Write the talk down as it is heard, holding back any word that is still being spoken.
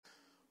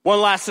One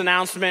last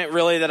announcement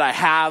really that I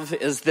have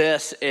is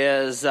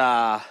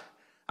I'm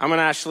going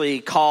to actually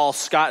call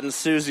Scott and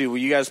Susie. Will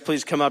you guys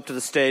please come up to the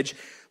stage?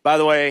 By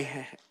the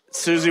way,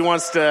 Susie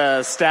wants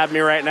to stab me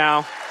right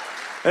now.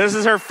 This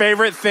is her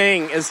favorite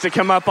thing, is to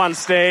come up on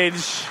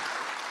stage.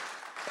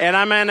 And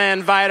I'm going to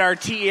invite our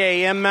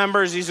TEAM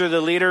members. These are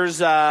the leaders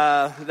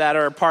that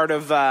are part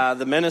of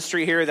the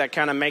ministry here that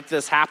kind of make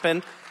this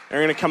happen.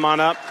 They're going to come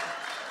on up.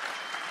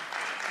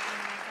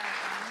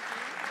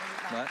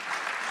 What?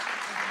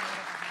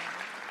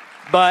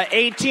 But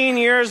 18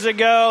 years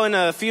ago, in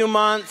a few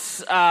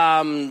months,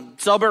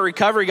 Celebrate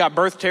Recovery got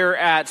birthed here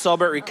at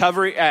Celebrate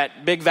Recovery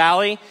at Big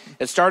Valley.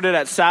 It started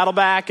at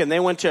Saddleback, and they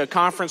went to a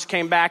conference,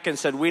 came back, and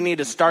said, we need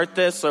to start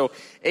this. So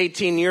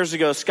 18 years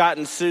ago, Scott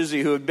and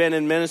Susie, who had been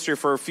in ministry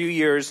for a few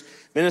years,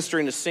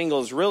 ministering to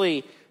singles,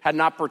 really had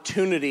an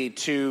opportunity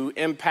to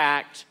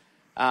impact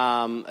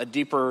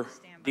deeper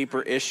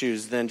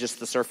issues than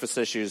just the surface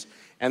issues.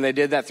 And they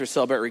did that through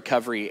Celebrate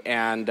Recovery,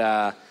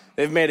 and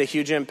they've made a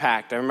huge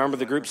impact. I remember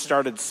the group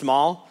started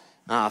small,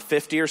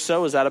 50 or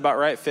so. Is that about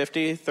right?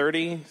 50,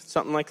 30,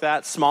 something like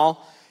that,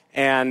 small.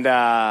 And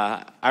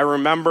I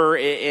remember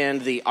in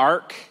the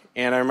Ark,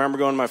 and I remember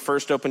going to my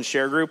first open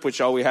share group,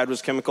 which all we had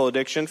was chemical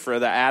addiction for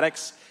the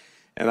addicts.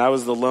 And I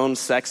was the lone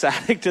sex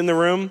addict in the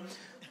room.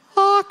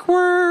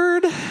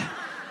 Awkward.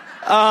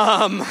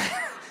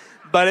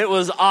 But it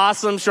was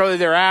awesome. Shortly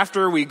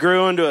thereafter, we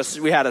grew into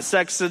we had a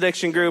sex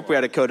addiction group. We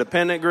had a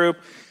codependent group.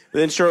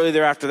 Then shortly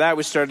thereafter that,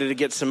 we started to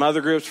get some other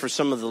groups for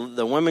some of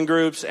the women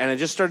groups, and it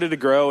just started to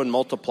grow and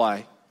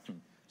multiply.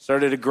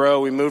 Started to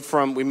grow. We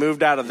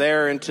moved out of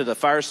there into the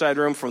fireside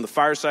room, from the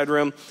fireside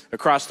room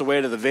across the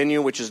way to the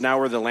venue, which is now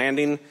where the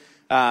landing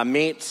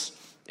meets.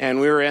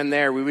 And we were in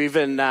there. We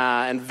even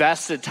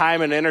invested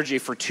time and energy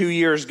for 2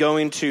 years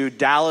going to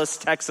Dallas,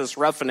 Texas,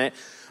 roughing it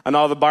on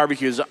all the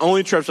barbecues. The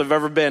only trips I've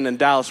ever been in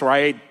Dallas where I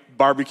ate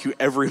barbecue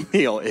every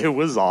meal. It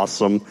was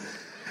awesome.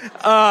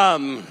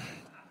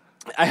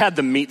 I had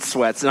the meat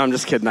sweats, and I'm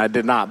just kidding, I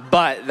did not.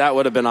 But that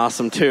would have been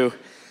awesome too.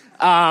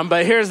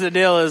 But here's the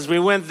deal is we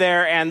went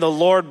there, and the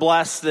Lord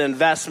blessed the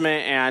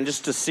investment, and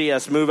just to see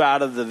us move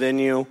out of the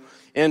venue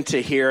into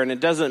here. And it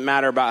doesn't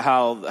matter about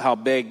how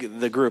big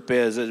the group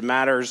is. It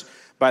matters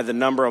by the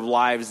number of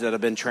lives that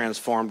have been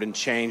transformed and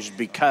changed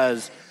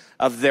because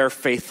of their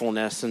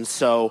faithfulness. And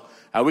so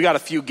we got a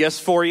few gifts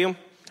for you.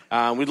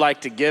 We'd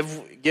like to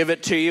give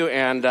it to you,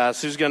 and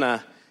Sue's going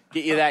to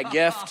get you that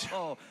gift.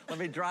 Let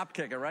me drop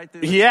kick it right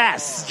through.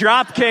 Yes,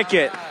 drop kick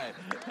it.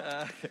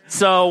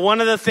 So one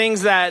of the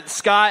things that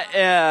Scott,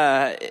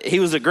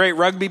 he was a great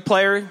rugby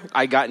player.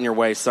 I got in your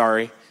way,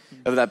 sorry,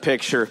 of that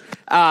picture.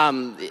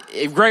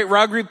 A great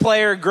rugby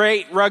player,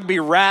 great rugby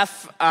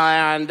ref,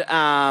 and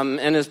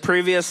in his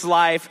previous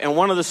life. And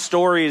one of the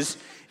stories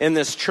in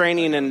this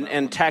training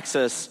in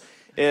Texas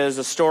is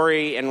a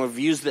story, and we've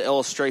used the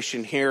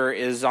illustration here,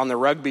 is on the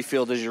rugby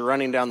field as you're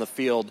running down the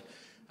field.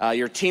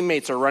 Your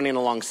teammates are running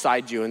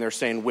alongside you, and they're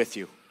saying, with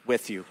you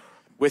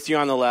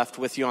on the left,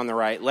 with you on the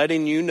right,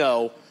 letting you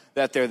know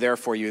that they're there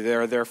for you.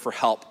 They're there for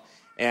help.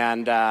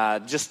 And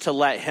just to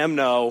let him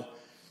know,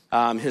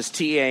 his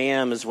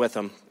TEAM is with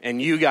him, and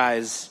you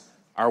guys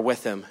are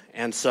with him.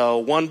 And so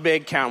one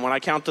big count. When I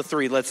count to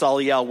 3, let's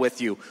all yell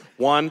with you.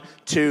 1,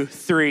 2,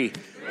 3.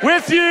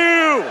 With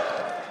you!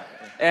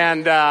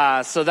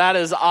 And so that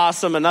is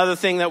awesome. Another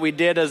thing that we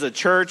did as a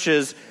church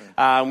is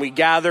we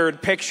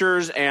gathered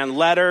pictures and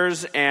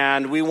letters,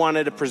 and we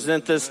wanted to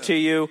present this to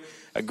you.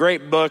 A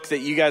great book that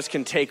you guys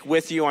can take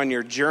with you on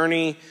your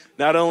journey.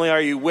 Not only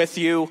are you with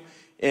you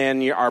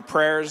in our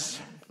prayers,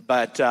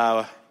 but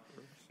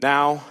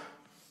now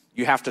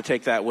you have to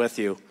take that with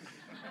you.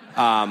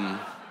 And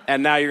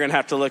now you're going to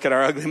have to look at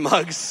our ugly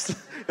mugs.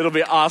 It'll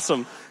be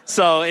awesome.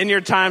 So in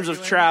your times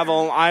of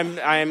travel,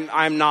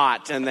 I'm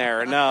not in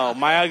there. No,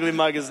 my ugly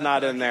mug is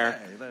not in there.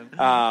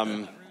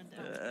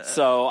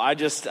 So I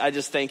just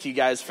thank you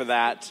guys for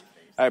that.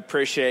 I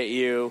appreciate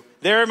you.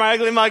 There, my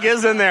ugly mug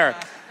is in there.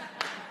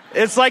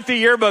 It's like the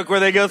yearbook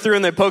where they go through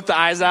and they poke the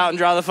eyes out and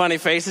draw the funny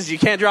faces. You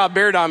can't draw a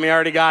beard on me. I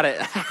already got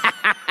it.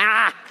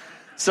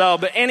 So,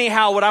 but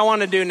anyhow, what I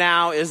want to do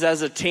now is,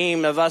 as a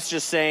team of us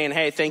just saying,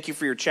 hey, thank you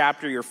for your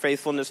chapter, your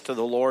faithfulness to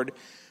the Lord.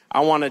 I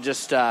want to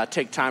just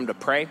take time to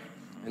pray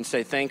and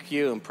say thank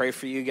you and pray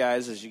for you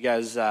guys as you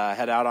guys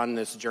head out on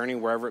this journey,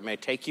 wherever it may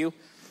take you.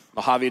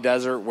 Mojave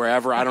Desert,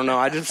 wherever, I don't know.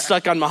 I just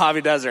stuck on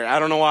Mojave Desert. I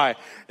don't know why.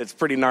 It's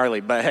pretty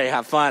gnarly, but hey,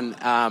 have fun.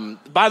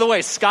 By the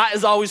way, Scott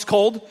is always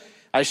cold.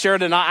 I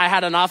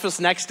had an office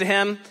next to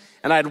him,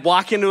 and I'd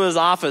walk into his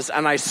office,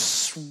 and I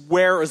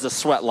swear it was a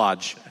sweat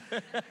lodge.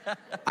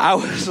 I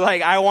was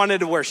like, I wanted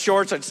to wear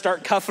shorts. I'd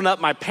start cuffing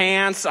up my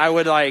pants.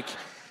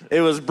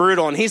 It was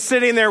brutal. And he's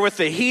sitting there with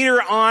the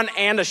heater on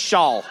and a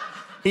shawl.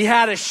 He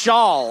had a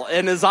shawl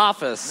in his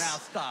office. Now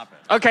stop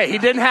it. Okay, he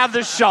didn't have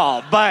the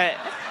shawl, but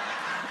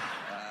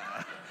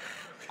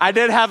I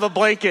did have a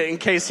blanket in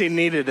case he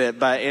needed it,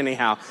 but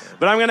anyhow.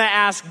 But I'm going to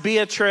ask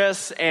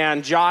Beatrice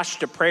and Josh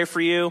to pray for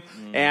you.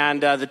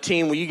 And the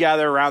team, will you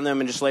gather around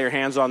them and just lay your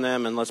hands on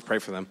them and let's pray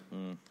for them.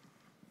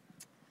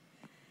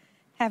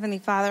 Heavenly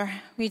Father,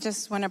 we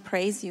just want to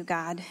praise you,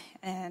 God.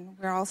 And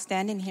we're all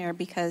standing here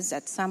because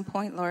at some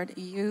point, Lord,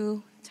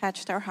 you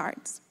touched our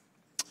hearts.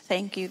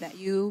 Thank you that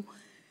you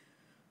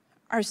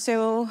are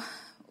so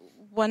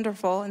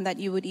wonderful and that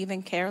you would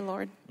even care,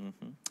 Lord,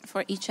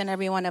 for each and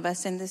every one of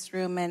us in this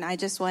room. And I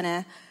just want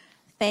to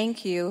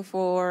thank you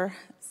for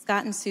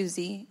Scott and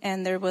Susie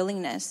and their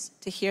willingness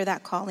to hear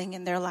that calling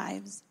in their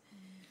lives.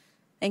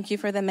 Thank you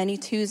for the many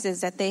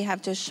Tuesdays that they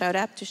have just showed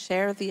up to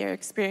share their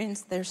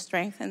experience, their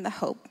strength, and the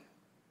hope.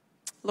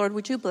 Lord,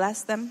 would you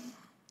bless them?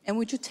 And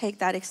would you take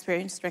that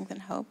experience, strength,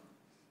 and hope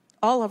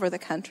all over the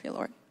country,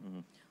 Lord?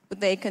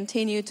 Would they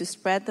continue to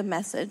spread the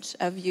message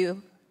of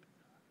you?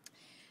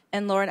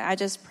 And Lord, I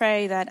just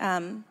pray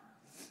that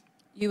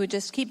you would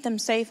just keep them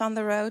safe on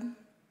the road.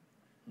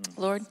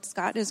 Lord,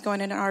 Scott is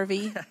going in an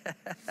RV.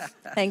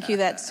 Thank you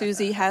that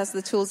Susie has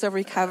the tools of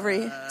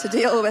recovery to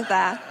deal with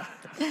that.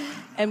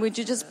 And would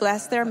you just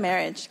bless their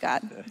marriage,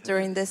 God,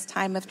 during this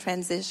time of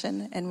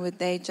transition? And would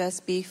they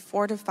just be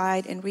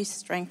fortified and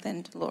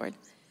re-strengthened, Lord,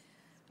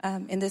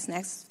 in this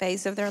next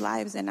phase of their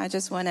lives? And I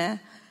just want to,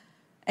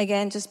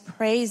 again, just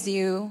praise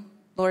you,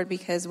 Lord,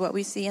 because what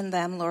we see in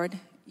them, Lord,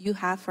 you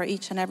have for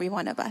each and every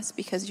one of us,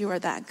 because you are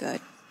that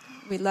good.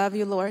 We love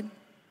you, Lord,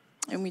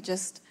 and we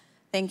just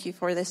thank you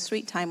for this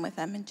sweet time with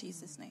them in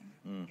Jesus'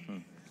 name.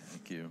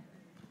 Thank you.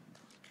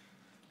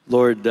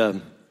 Lord,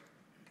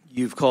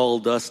 you've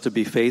called us to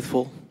be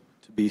faithful,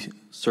 to be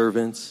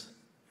servants.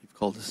 You've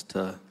called us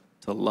to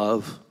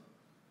love.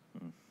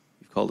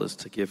 You've called us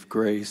to give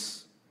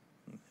grace.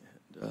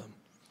 And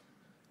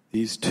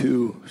these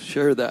two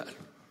share that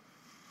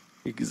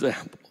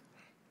example.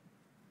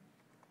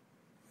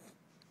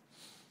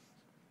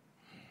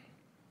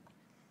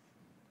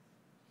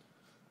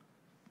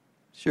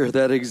 Share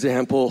that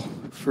example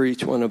for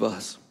each one of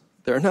us.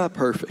 They're not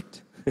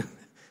perfect.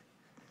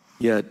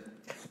 Yet,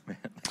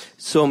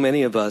 so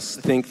many of us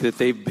think that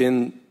they've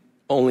been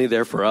only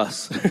there for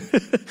us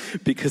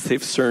because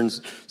they've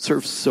served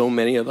so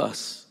many of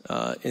us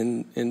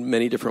in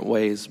many different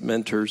ways,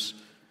 mentors,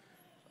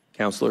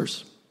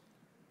 counselors,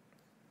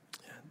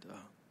 and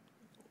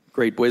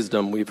great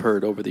wisdom we've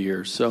heard over the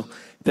years. So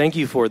thank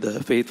you for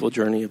the faithful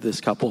journey of this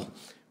couple.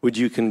 Would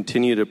you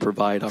continue to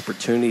provide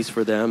opportunities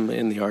for them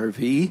in the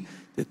RV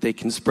that they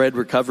can spread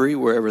recovery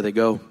wherever they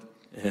go,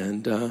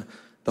 and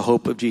the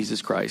hope of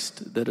Jesus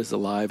Christ that is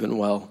alive and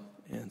well.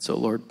 And so,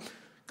 Lord,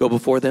 go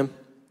before them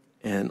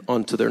and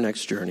on to their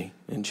next journey.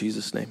 In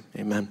Jesus' name,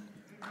 amen.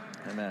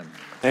 Amen.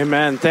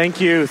 Amen. Thank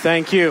you.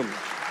 Thank you.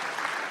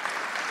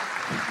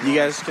 You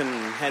guys can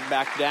head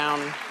back down.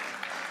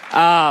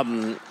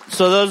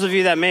 So those of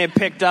you that may have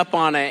picked up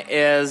on it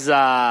is,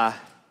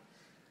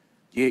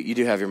 you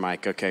do have your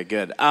mic. Okay,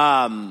 good.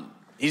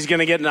 He's going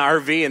to get in an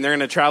RV and they're going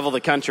to travel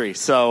the country.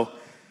 So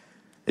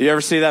you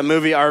ever see that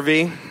movie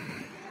RV?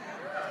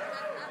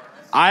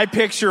 I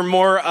picture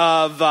more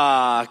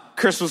of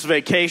Christmas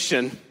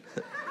Vacation.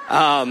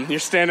 You're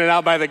standing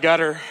out by the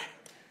gutter,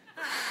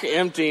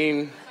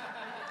 emptying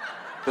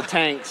the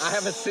tanks. I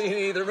haven't seen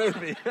either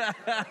movie.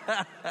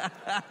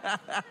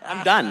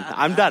 I'm done.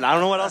 I don't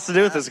know what else to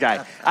do with this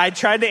guy. I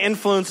tried to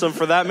influence him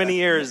for that many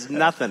years.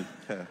 Nothing.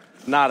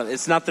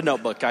 It's not The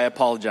Notebook. I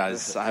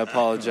apologize.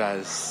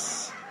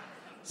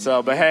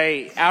 So, but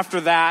hey,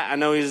 after that, I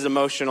know he's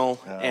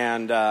emotional,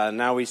 and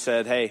now we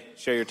said, hey,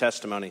 share your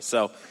testimony.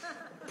 So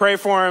pray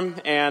for him,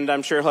 and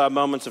I'm sure he'll have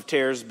moments of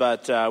tears,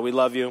 but we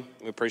love you.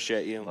 We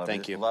appreciate you.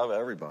 Thank you. Love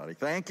everybody.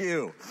 Thank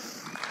you.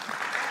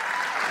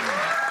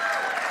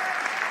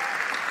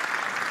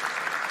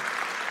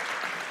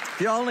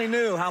 If you only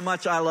knew how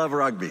much I love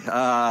rugby.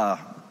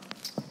 That's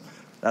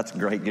a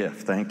great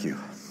gift. Thank you.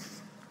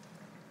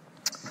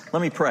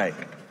 Let me pray.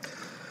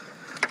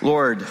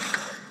 Lord,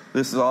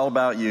 this is all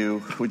about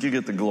you. Would you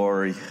get the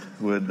glory?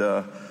 Would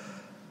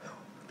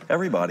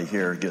everybody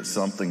here get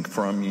something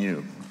from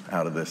you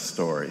out of this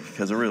story?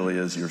 Because it really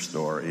is your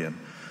story.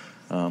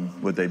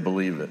 And would they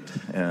believe it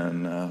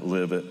and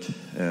live it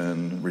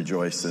and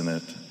rejoice in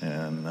it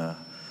and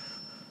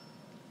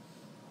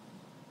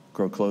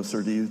grow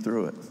closer to you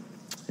through it?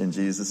 In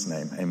Jesus'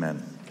 name,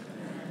 amen.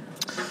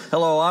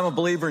 Hello, I'm a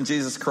believer in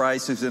Jesus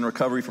Christ who's in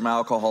recovery from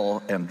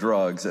alcohol and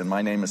drugs, and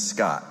my name is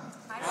Scott.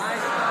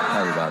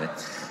 Hi, everybody.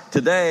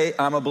 Today,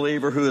 I'm a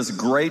believer who is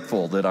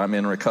grateful that I'm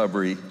in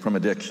recovery from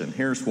addiction.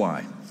 Here's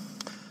why.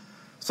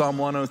 Psalm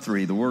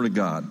 103, the Word of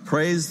God.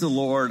 Praise the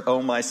Lord,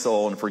 O my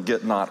soul, and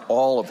forget not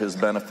all of his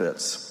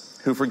benefits,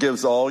 who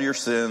forgives all your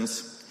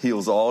sins,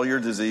 heals all your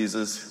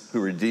diseases,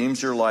 who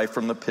redeems your life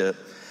from the pit,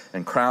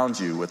 and crowns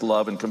you with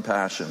love and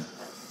compassion,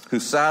 who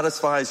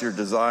satisfies your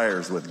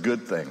desires with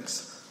good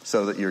things,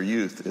 so that your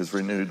youth is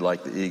renewed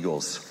like the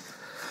eagles.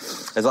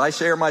 As I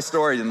share my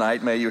story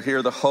tonight, may you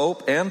hear the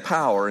hope and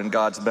power in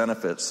God's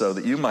benefits so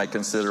that you might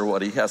consider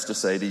what he has to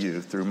say to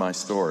you through my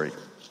story.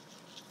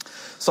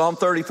 Psalm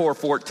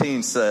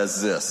 34:14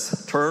 says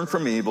this, turn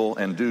from evil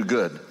and do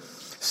good.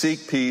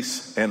 Seek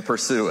peace and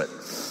pursue it.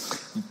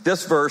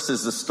 This verse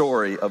is the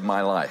story of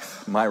my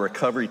life, my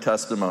recovery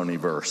testimony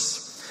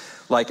verse.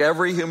 Like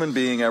every human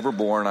being ever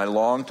born, I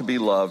long to be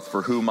loved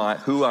for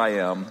who I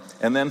am,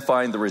 and then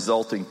find the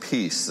resulting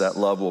peace that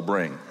love will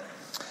bring.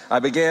 I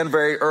began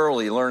very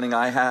early learning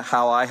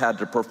how I had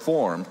to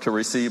perform to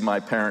receive my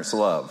parents'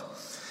 love.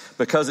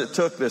 Because it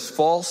took this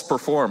false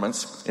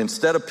performance,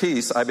 instead of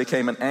peace, I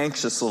became an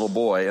anxious little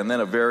boy and then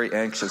a very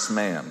anxious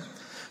man.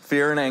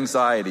 Fear and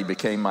anxiety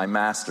became my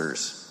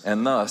masters,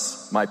 and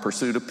thus my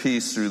pursuit of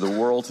peace through the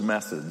world's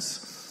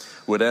methods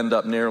would end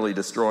up nearly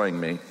destroying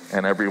me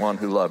and everyone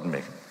who loved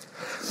me.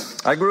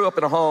 I grew up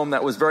in a home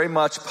that was very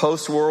much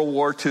post-World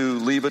War II,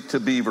 Leave It to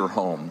Beaver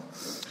home.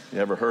 You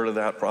ever heard of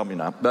that? Probably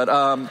not. But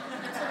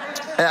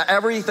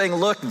everything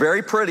looked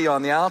very pretty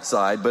on the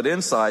outside, but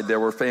inside there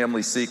were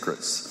family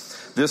secrets.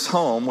 This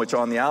home, which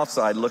on the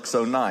outside looked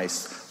so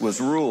nice, was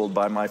ruled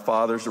by my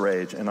father's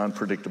rage and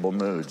unpredictable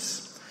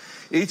moods.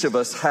 Each of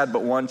us had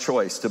but one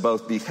choice, to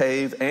both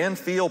behave and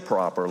feel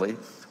properly,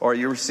 or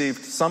you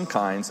received some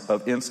kinds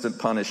of instant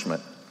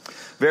punishment.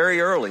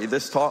 Very early,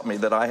 this taught me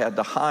that I had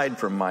to hide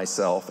from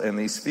myself and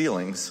these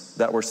feelings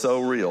that were so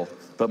real,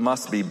 but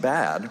must be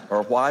bad,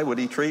 or why would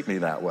he treat me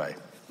that way?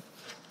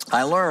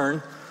 I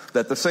learned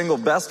that the single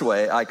best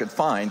way I could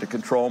find to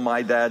control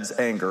my dad's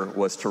anger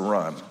was to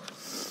run.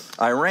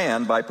 I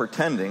ran by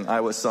pretending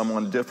I was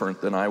someone different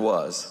than I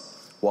was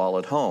while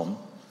at home.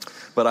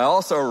 But I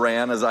also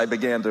ran as I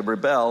began to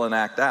rebel and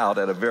act out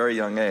at a very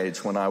young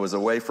age when I was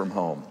away from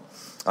home.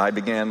 I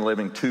began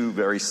living two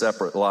very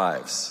separate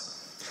lives.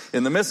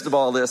 In the midst of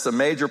all this, a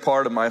major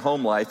part of my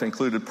home life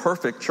included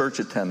perfect church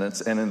attendance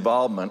and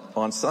involvement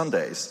on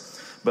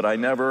Sundays. But I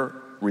never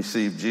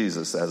received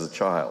Jesus as a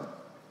child.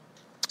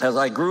 As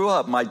I grew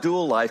up, my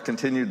dual life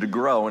continued to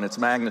grow in its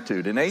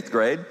magnitude. In 8th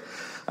grade,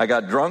 I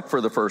got drunk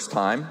for the first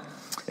time,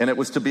 and it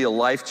was to be a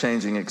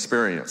life-changing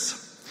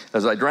experience.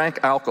 As I drank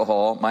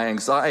alcohol, my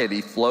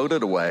anxiety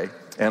floated away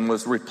and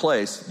was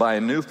replaced by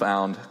a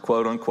newfound,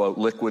 quote-unquote,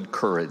 liquid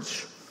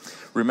courage.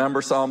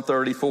 Remember Psalm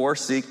 34,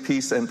 seek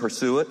peace and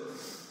pursue it?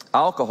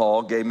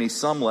 Alcohol gave me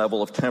some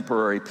level of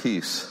temporary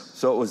peace,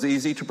 so it was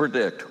easy to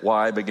predict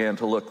why I began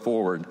to look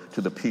forward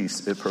to the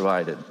peace it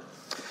provided.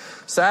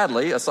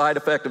 Sadly, a side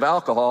effect of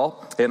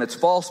alcohol and its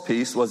false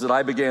peace was that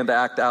I began to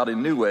act out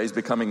in new ways,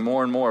 becoming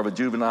more and more of a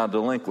juvenile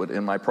delinquent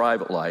in my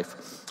private life,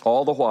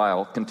 all the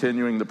while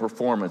continuing the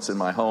performance in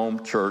my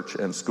home, church,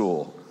 and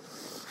school.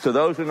 To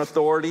those in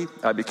authority,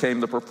 I became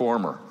the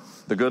performer,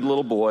 the good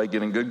little boy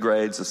getting good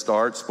grades, a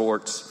star at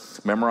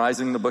sports,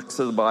 memorizing the books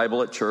of the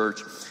Bible at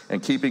church,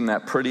 and keeping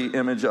that pretty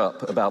image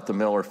up about the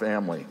Miller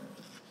family.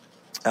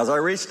 As I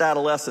reached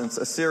adolescence,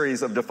 a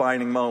series of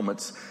defining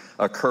moments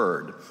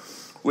occurred.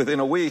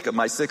 Within a week of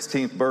my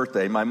 16th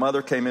birthday, my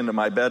mother came into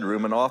my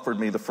bedroom and offered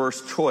me the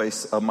first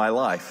choice of my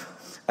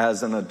life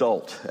as an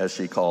adult, as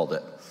she called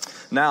it.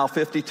 Now,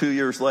 52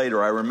 years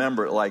later, I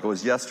remember it like it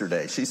was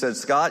yesterday. She said,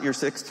 Scott, you're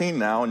 16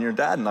 now, and your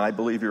dad and I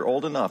believe you're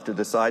old enough to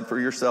decide for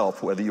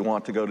yourself whether you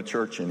want to go to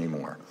church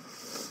anymore.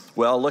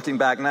 Well, looking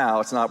back now,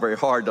 it's not very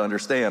hard to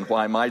understand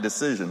why my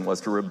decision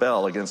was to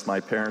rebel against my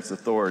parents'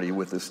 authority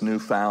with this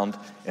newfound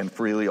and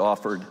freely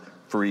offered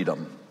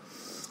freedom.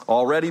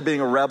 Already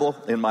being a rebel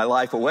in my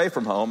life away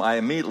from home, I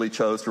immediately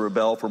chose to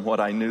rebel from what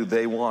I knew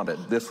they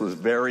wanted. This was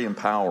very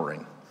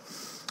empowering.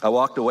 I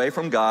walked away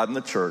from God and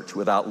the church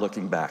without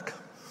looking back.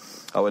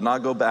 I would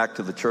not go back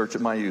to the church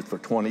of my youth for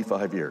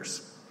 25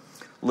 years.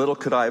 Little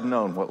could I have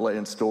known what lay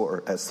in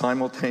store as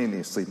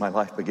simultaneously my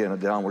life began a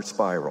downward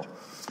spiral.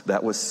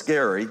 That was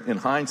scary in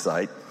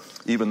hindsight,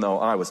 even though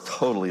I was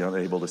totally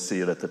unable to see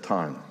it at the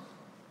time.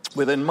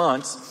 Within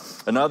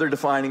months, another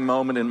defining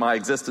moment in my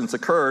existence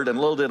occurred, and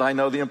little did I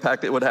know the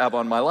impact it would have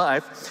on my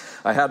life.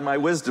 I had my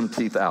wisdom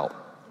teeth out.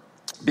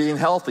 Being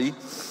healthy,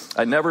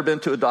 I'd never been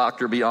to a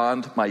doctor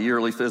beyond my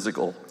yearly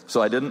physical,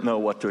 so I didn't know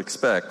what to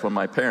expect when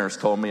my parents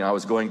told me I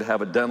was going to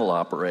have a dental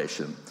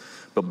operation.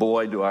 But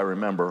boy, do I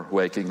remember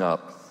waking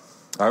up.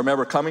 I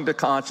remember coming to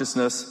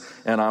consciousness,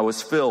 and I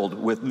was filled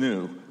with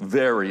new,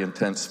 very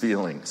intense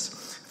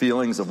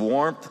feelings of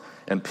warmth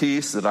and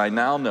peace that I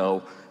now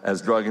know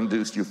as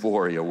drug-induced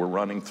euphoria were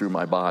running through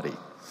my body.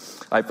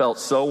 I felt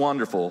so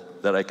wonderful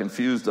that I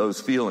confused those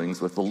feelings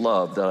with the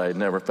love that I had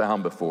never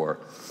found before.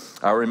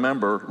 I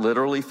remember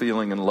literally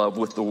feeling in love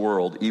with the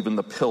world, even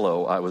the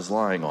pillow I was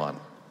lying on.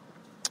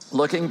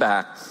 Looking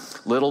back,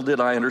 little did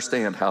I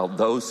understand how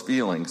those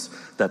feelings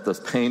that the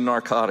pain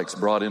narcotics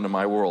brought into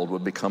my world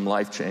would become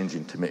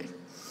life-changing to me.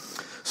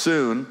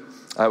 Soon,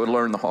 I would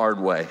learn the hard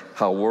way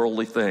how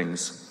worldly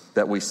things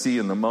that we see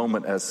in the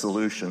moment as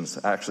solutions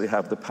actually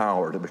have the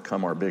power to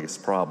become our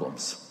biggest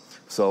problems.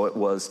 So it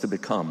was to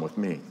become with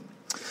me.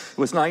 It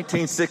was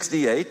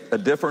 1968, a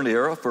different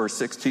era for a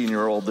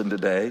 16-year-old than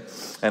today,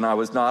 and I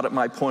was not at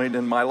my point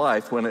in my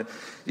life when it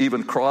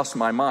even crossed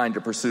my mind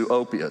to pursue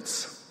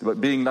opiates.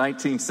 But being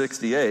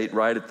 1968,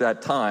 right at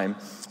that time,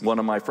 one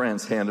of my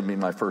friends handed me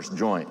my first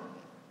joint.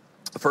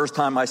 The first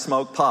time I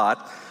smoked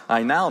pot,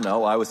 I now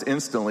know I was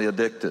instantly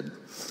addicted.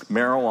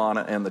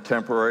 Marijuana and the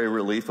temporary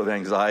relief of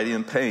anxiety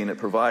and pain it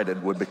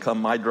provided would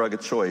become my drug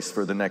of choice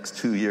for the next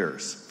 2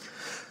 years.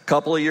 A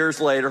couple of years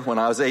later, when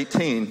I was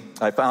 18,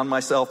 I found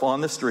myself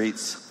on the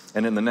streets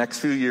and in the next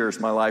few years,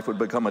 my life would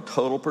become a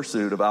total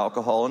pursuit of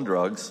alcohol and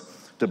drugs,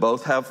 to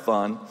both have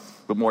fun,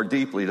 but more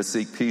deeply to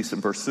seek peace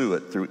and pursue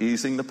it through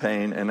easing the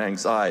pain and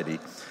anxiety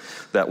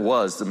that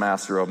was the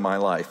master of my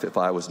life if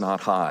I was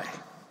not high.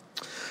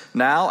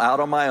 Now, out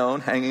on my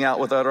own, hanging out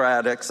with other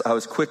addicts,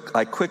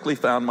 I quickly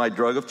found my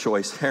drug of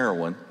choice,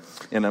 heroin.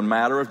 In a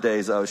matter of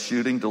days, I was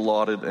shooting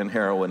Dilaudid and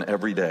heroin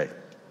every day.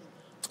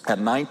 At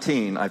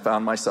 19, I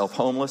found myself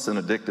homeless and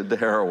addicted to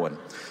heroin,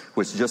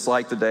 which, just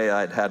like the day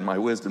I'd had my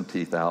wisdom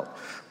teeth out,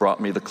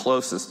 brought me the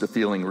closest to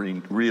feeling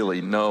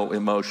really no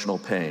emotional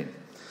pain.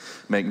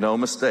 Make no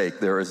mistake,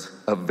 there is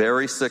a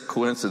very sick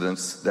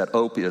coincidence that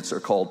opiates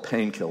are called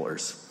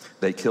painkillers.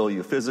 They kill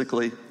you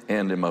physically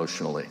and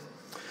emotionally.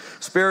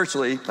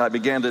 Spiritually, I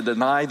began to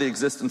deny the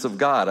existence of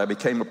God. I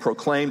became a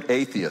proclaimed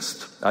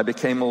atheist. I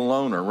became a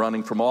loner,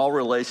 running from all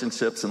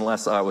relationships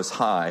unless I was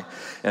high,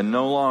 and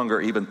no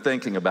longer even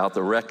thinking about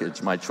the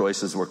wreckage my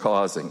choices were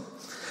causing.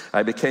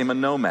 I became a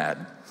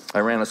nomad. I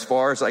ran as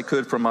far as I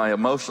could from my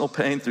emotional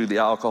pain through the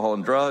alcohol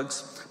and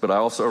drugs, but I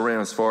also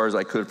ran as far as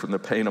I could from the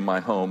pain of my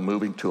home,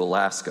 moving to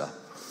Alaska.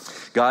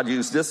 God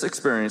used this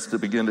experience to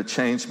begin to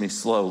change me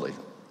slowly.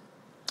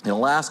 In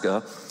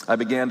Alaska, I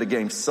began to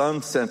gain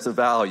some sense of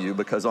value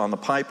because on the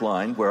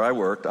pipeline where I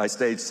worked, I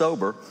stayed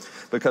sober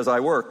because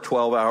I worked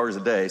 12 hours a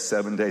day,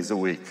 7 days a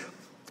week.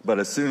 But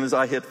as soon as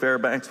I hit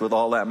Fairbanks with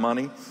all that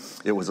money,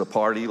 it was a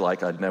party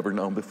like I'd never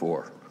known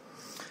before.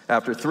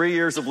 After 3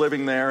 years of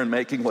living there and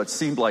making what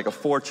seemed like a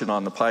fortune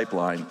on the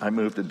pipeline, I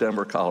moved to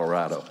Denver,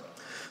 Colorado.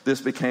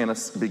 This began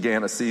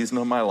a season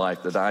of my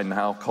life that I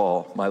now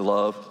call my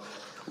love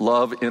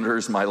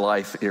enters my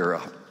life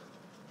era.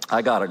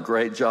 I got a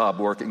great job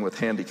working with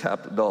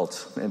handicapped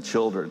adults and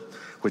children,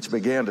 which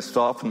began to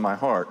soften my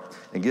heart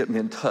and get me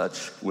in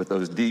touch with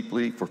those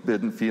deeply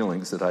forbidden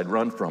feelings that I'd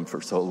run from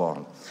for so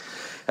long.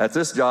 At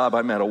this job,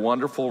 I met a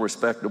wonderful,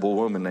 respectable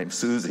woman named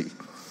Susie,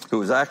 who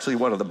was actually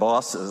one of the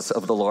bosses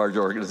of the large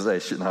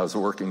organization I was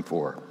working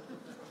for.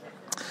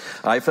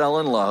 I fell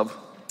in love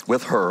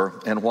with her,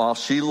 and while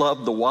she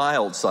loved the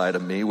wild side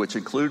of me, which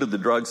included the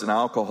drugs and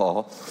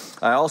alcohol,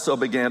 I also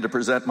began to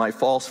present my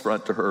false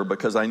front to her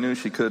because I knew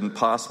she couldn't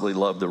possibly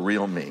love the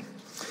real me.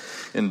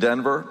 In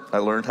Denver, I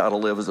learned how to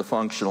live as a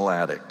functional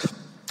addict.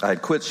 I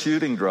had quit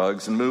shooting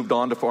drugs and moved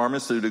on to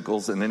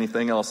pharmaceuticals and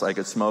anything else I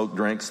could smoke,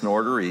 drink,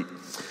 snort, or eat,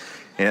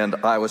 and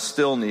I was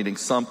still needing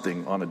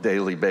something on a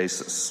daily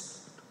basis.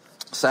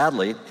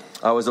 Sadly,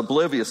 I was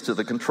oblivious to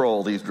the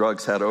control these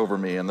drugs had over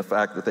me and the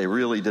fact that they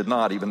really did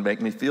not even make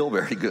me feel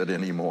very good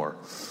anymore.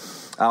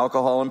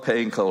 Alcohol and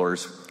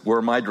painkillers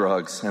were my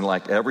drugs, and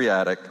like every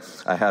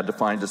addict, I had to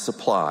find a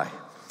supply,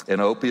 and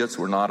opiates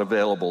were not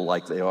available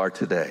like they are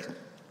today.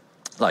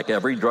 Like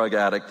every drug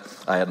addict,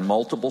 I had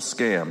multiple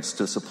scams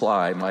to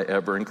supply my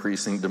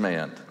ever-increasing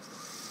demand.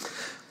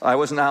 I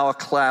was now a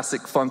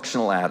classic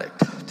functional addict.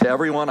 To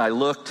everyone, I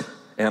looked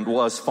and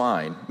was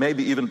fine,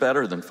 maybe even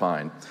better than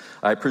fine.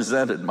 I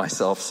presented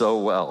myself so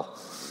well.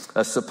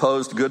 A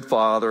supposed good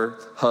father,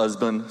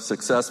 husband,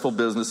 successful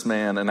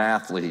businessman, and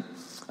athlete,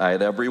 I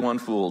had everyone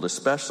fooled,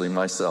 especially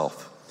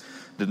myself.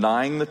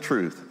 Denying the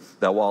truth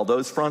that while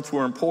those fronts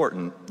were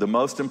important, the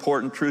most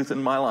important truth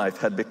in my life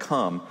had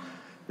become,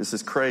 this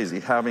is crazy,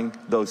 having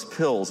those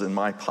pills in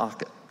my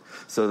pocket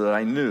so that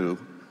I knew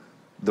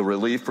the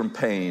relief from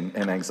pain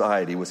and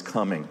anxiety was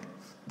coming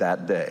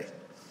that day.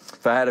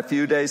 If I had a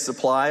few days'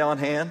 supply on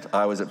hand,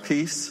 I was at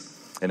peace.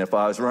 And if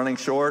I was running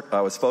short, I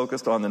was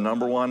focused on the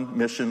number one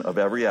mission of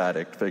every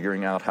addict,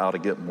 figuring out how to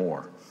get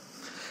more.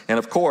 And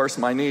of course,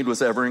 my need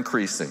was ever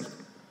increasing.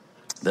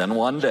 Then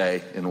one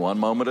day, in one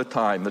moment of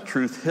time, the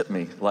truth hit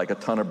me like a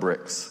ton of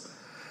bricks.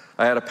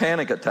 I had a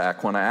panic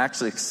attack when I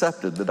actually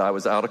accepted that I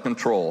was out of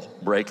control,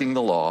 breaking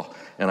the law,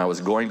 and I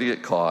was going to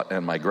get caught,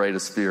 and my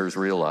greatest fears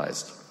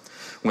realized.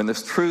 When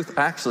this truth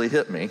actually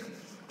hit me, it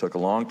took a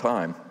long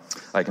time,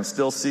 I can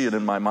still see it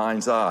in my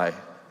mind's eye.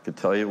 I can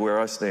tell you where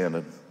I was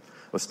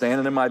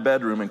standing in my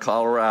bedroom in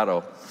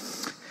Colorado,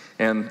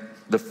 and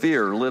the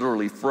fear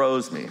literally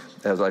froze me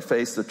as I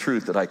faced the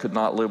truth that I could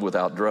not live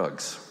without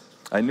drugs.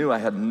 I knew I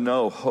had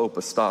no hope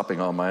of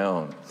stopping on my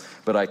own,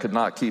 but I could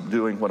not keep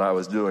doing what I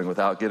was doing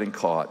without getting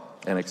caught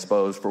and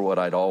exposed for what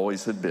I'd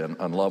always had been,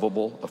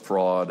 unlovable, a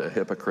fraud, a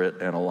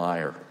hypocrite, and a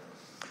liar.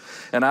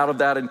 And out of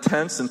that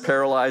intense and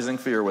paralyzing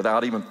fear,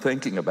 without even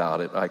thinking about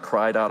it, I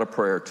cried out a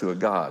prayer to a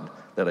God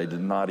that I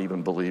did not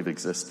even believe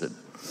existed.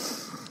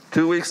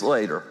 2 weeks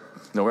later,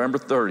 November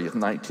 30th,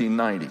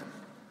 1990,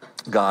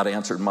 God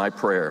answered my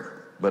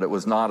prayer, but it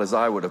was not as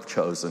I would have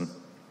chosen.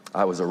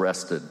 I was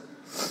arrested.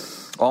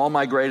 All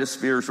my greatest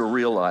fears were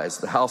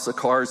realized. The house of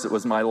cards that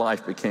was my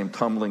life became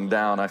tumbling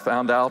down. I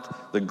found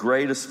out the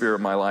greatest fear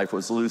of my life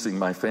was losing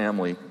my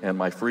family and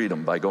my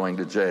freedom by going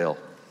to jail.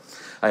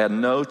 I had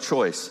no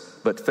choice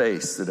but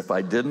face that if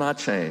I did not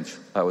change,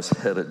 I was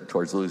headed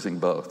towards losing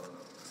both.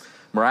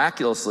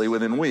 Miraculously,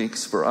 within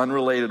weeks, for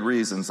unrelated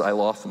reasons, I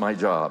lost my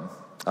job.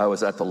 I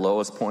was at the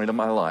lowest point of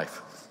my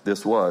life.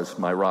 This was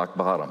my rock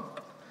bottom.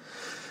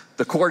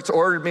 The courts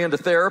ordered me into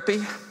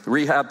therapy,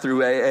 rehab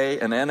through AA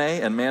and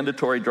NA, and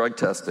mandatory drug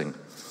testing.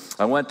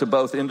 I went to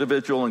both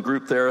individual and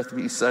group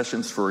therapy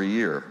sessions for a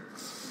year.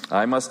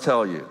 I must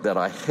tell you that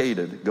I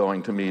hated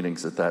going to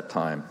meetings at that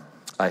time.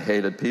 I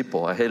hated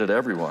people. I hated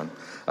everyone.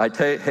 I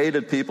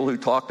hated people who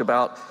talked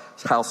about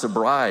how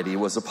sobriety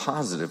was a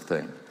positive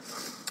thing.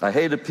 I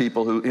hated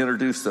people who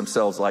introduced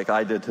themselves like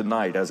I did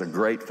tonight as a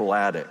grateful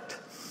addict.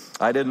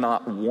 I did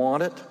not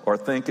want it or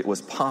think it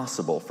was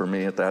possible for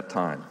me at that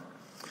time.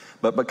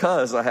 But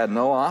because I had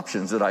no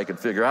options that I could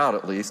figure out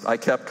at least, I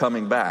kept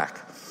coming back.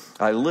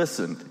 I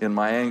listened in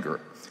my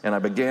anger, and I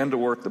began to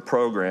work the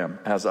program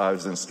as I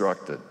was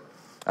instructed.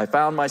 I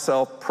found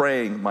myself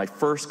praying my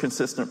first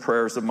consistent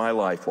prayers of my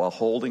life while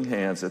holding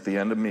hands at the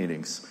end of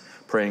meetings,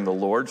 praying the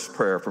Lord's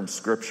Prayer from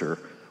Scripture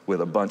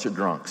with a bunch of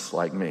drunks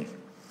like me.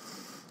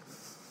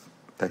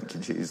 Thank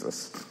you,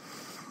 Jesus.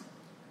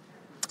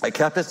 I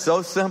kept it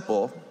so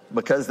simple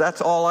because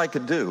that's all I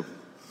could do.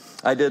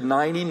 I did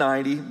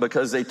 90-90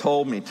 because they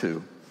told me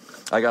to.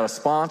 I got a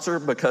sponsor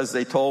because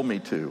they told me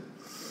to.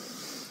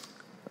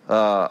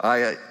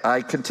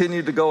 I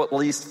continued to go at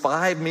least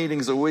 5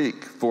 meetings a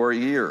week for a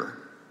year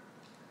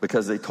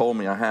because they told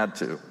me I had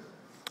to.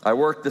 I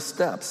worked the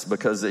steps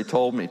because they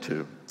told me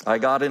to. I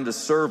got into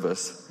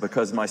service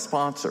because my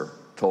sponsor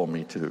told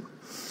me to.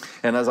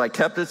 And as I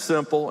kept it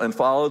simple and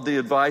followed the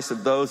advice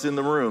of those in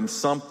the room,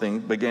 something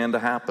began to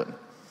happen.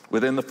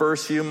 Within the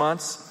first few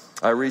months,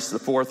 I reached the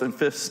 4th and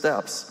 5th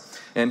steps.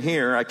 And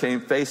here I came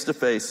face to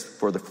face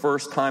for the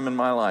first time in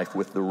my life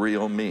with the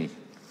real me.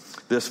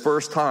 This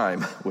first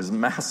time was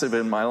massive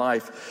in my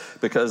life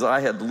because I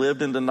had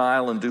lived in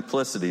denial and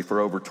duplicity for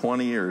over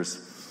 20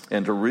 years.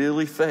 And to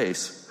really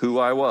face who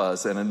I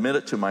was and admit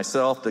it to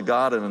myself, to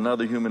God, and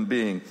another human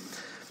being,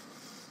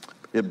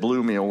 it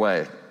blew me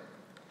away.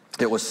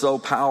 It was so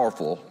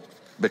powerful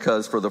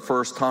because for the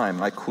first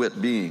time I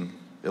quit being,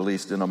 at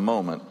least in a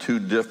moment, 2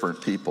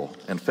 different people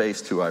and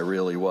faced who I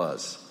really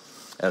was.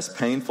 As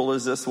painful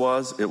as this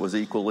was, it was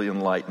equally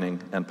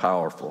enlightening and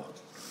powerful.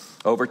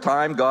 Over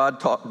time, God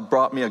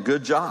brought me a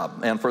good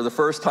job, and for the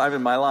first time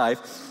in my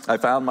life, I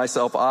found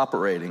myself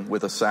operating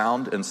with a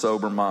sound and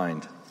sober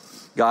mind.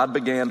 God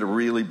began to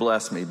really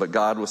bless me, but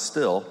God was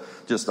still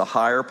just a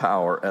higher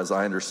power as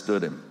I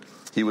understood him.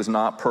 He was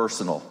not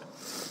personal.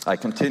 I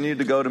continued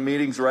to go to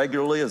meetings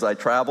regularly as I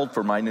traveled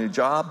for my new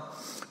job,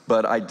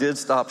 but I did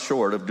stop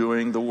short of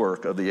doing the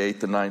work of the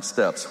 8th and 9th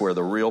steps where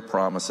the real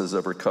promises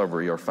of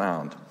recovery are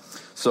found.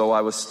 So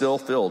I was still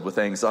filled with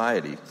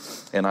anxiety,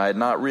 and I had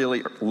not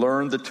really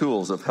learned the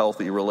tools of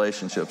healthy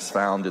relationships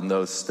found in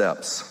those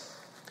steps.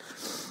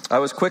 I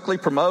was quickly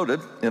promoted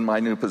in my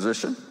new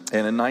position,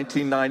 and in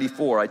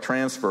 1994 I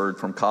transferred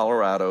from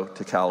Colorado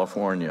to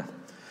California.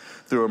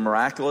 Through a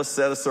miraculous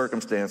set of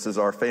circumstances,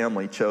 our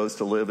family chose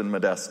to live in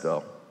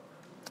Modesto.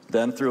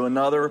 Then through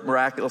another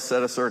miraculous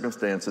set of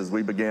circumstances,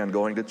 we began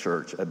going to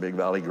church at Big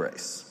Valley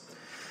Grace.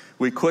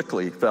 We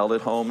quickly felt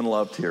at home and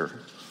loved here.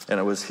 And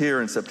it was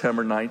here in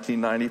September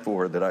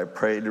 1994 that I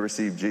prayed to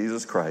receive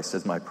Jesus Christ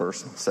as my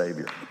personal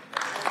Savior.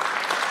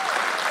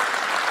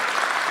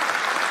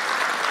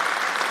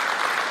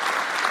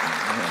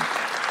 Amen.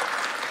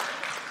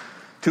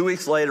 2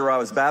 weeks later, I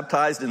was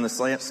baptized in the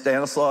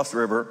Stanislaus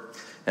River,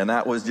 and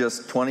that was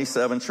just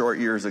 27 short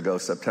years ago,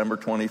 September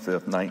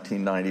 25th,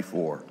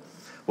 1994.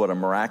 What a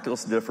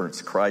miraculous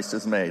difference Christ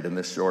has made in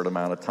this short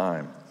amount of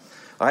time.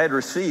 I had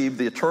received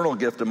the eternal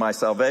gift of my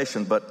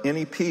salvation, but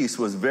any peace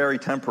was very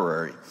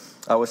temporary.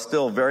 I was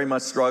still very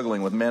much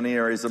struggling with many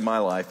areas of my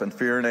life, and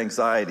fear and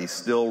anxiety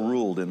still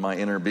ruled in my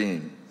inner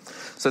being.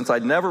 Since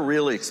I'd never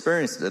really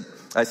experienced it,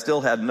 I still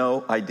had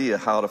no idea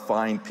how to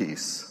find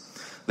peace.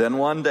 Then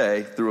one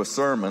day, through a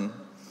sermon,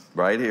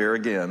 right here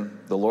again,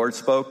 the Lord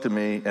spoke to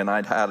me, and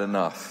I'd had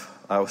enough.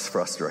 I was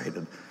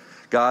frustrated.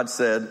 God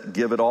said,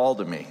 "Give it all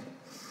to me."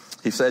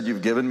 He said,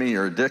 "You've given me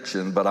your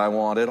addiction, but I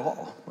want it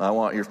all. I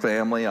want your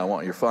family, I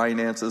want your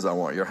finances, I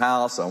want your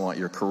house, I want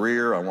your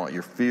career, I want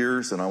your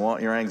fears, and I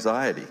want your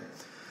anxiety."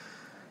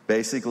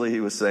 Basically, he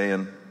was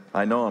saying,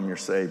 "I know I'm your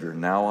Savior.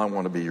 Now I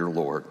want to be your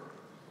Lord."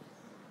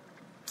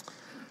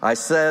 I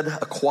said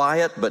a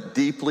quiet but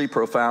deeply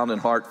profound and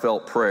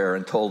heartfelt prayer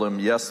and told him,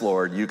 "Yes,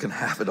 Lord, you can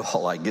have it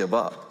all. I give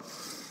up."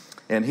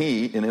 And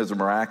he, in his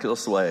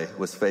miraculous way,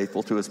 was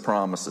faithful to his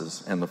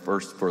promises. And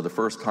for the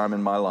first time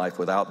in my life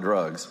without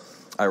drugs,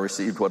 I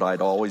received what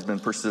I'd always been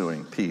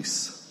pursuing,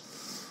 peace.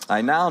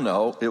 I now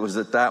know it was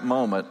at that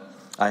moment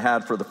I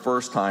had for the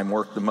first time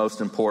worked the most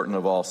important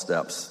of all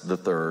steps, the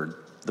third,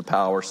 the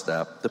power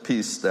step, the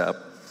peace step.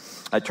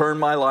 I turned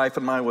my life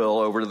and my will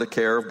over to the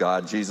care of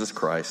God, Jesus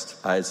Christ.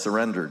 I had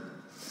surrendered.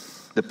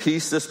 The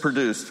peace this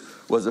produced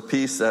was a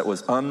peace that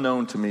was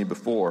unknown to me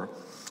before.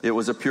 It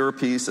was a pure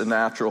peace, a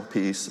natural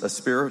peace, a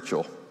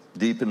spiritual,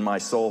 deep in my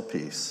soul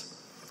peace.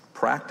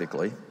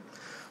 Practically,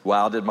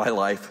 wow, did my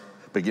life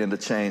begin to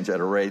change at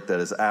a rate that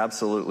is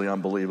absolutely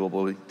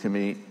unbelievable to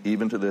me,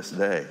 even to this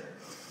day.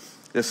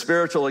 This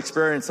spiritual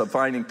experience of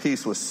finding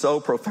peace was so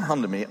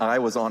profound to me, I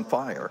was on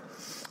fire.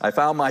 I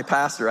found my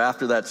pastor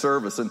after that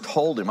service and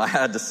told him I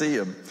had to see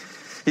him.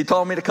 He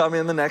told me to come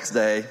in the next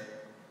day.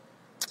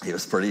 He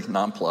was pretty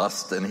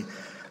nonplussed, and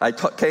I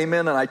came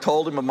in and I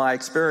told him of my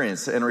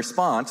experience. In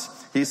response,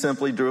 he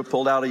simply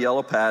pulled out a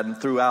yellow pad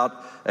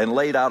and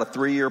laid out a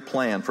 3-year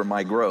plan for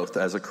my growth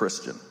as a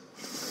Christian.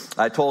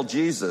 I told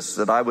Jesus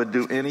that I would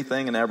do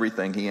anything and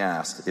everything he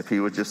asked if he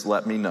would just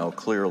let me know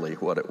clearly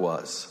what it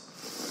was.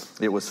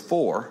 It was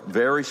 4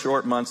 very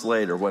short months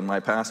later when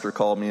my pastor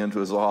called me into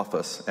his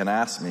office and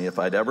asked me if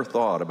I'd ever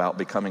thought about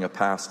becoming a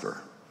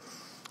pastor.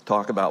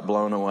 Talk about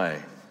blown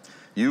away.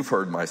 You've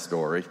heard my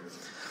story.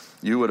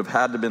 You would have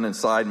had to have been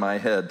inside my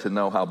head to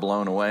know how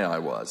blown away I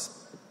was.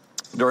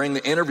 During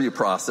the interview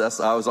process,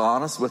 I was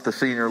honest with the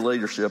senior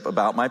leadership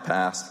about my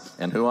past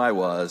and who I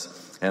was,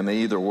 and they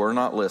either were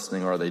not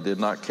listening or they did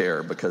not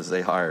care because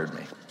they hired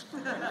me.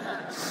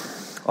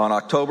 On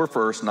October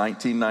 1st,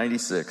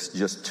 1996,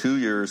 just 2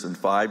 years and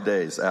 5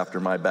 days after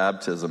my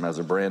baptism as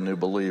a brand new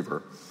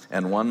believer,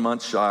 and 1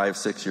 month shy of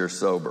 6 years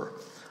sober,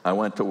 I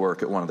went to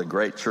work at one of the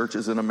great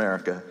churches in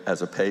America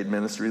as a paid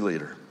ministry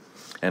leader.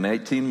 And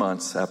 18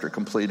 months after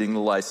completing the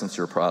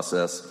licensure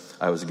process,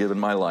 I was given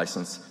my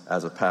license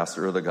as a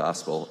pastor of the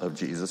gospel of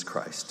Jesus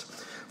Christ.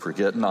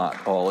 Forget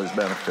not all his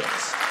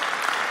benefits.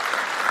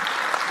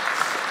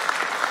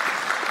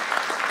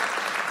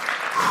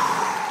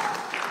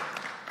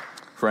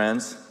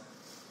 Friends,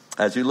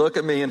 as you look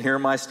at me and hear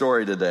my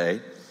story today,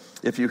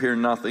 if you hear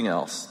nothing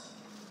else,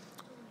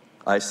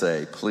 I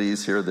say,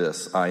 please hear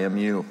this. I am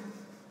you.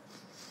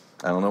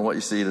 I don't know what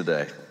you see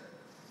today.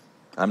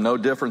 I'm no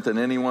different than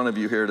any one of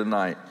you here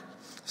tonight.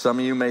 Some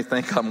of you may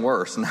think I'm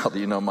worse now that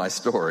you know my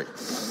story.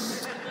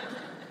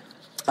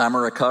 I'm a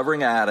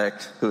recovering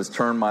addict who has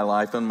turned my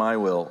life and my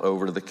will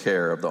over to the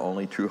care of the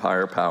only true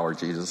higher power,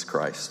 Jesus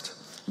Christ.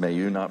 May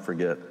you not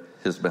forget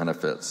his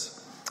benefits.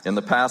 In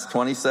the past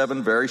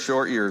 27 very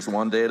short years,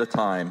 one day at a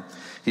time,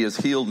 he has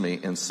healed me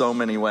in so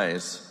many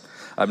ways.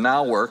 I've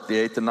now worked the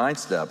 8th and 9th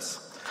steps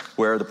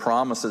where the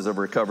promises of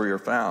recovery are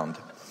found.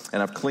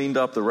 And I've cleaned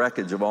up the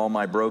wreckage of all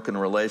my broken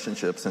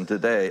relationships. And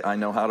today I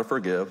know how to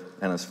forgive,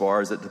 and as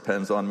far as it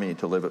depends on me,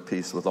 to live at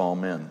peace with all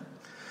men.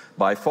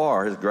 By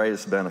far, his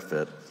greatest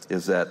benefit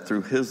is that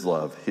through his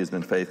love, he's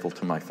been faithful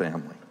to my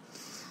family.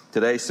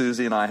 Today,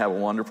 Susie and I have a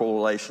wonderful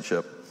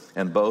relationship,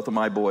 and both of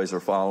my boys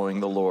are following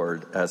the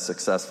Lord as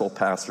successful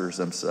pastors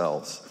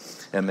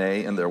themselves. And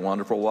they and their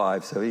wonderful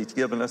wives have each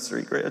given us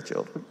 3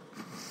 grandchildren.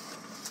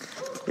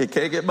 It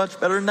can't get much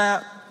better than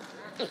that.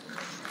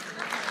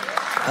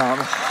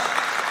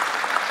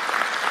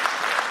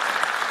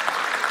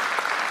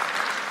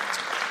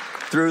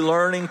 Through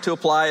learning to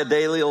apply a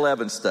daily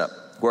 11th step,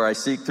 where I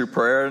seek through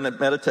prayer and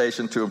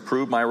meditation to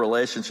improve my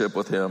relationship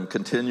with him,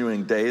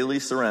 continuing daily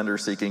surrender,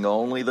 seeking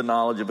only the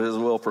knowledge of his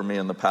will for me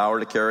and the power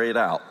to carry it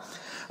out,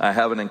 I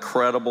have an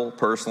incredible,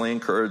 personally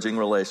encouraging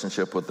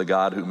relationship with the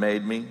God who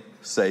made me,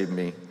 saved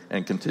me,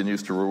 and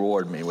continues to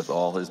reward me with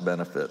all his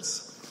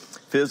benefits.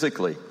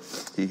 Physically,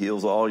 he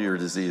heals all your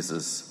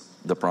diseases,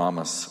 the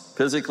promise.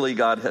 Physically,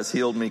 God has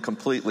healed me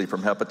completely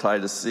from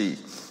hepatitis C,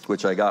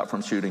 which I got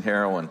from shooting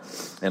heroin,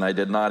 and I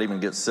did not even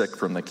get sick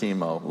from the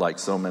chemo like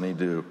so many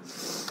do.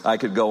 I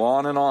could go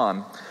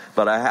on,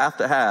 but I have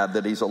to add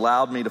that he's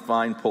allowed me to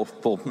find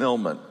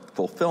fulfillment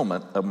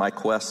of my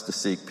quest to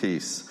seek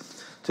peace.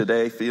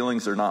 Today,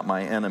 feelings are not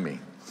my enemy.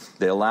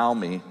 They allow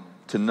me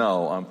to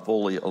know I'm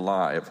fully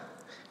alive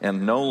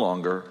and no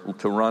longer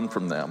to run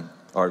from them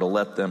or to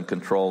let them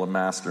control and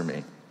master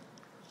me.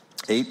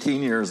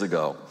 18 years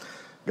ago,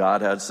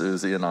 God had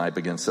Susie and I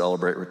begin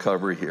Celebrate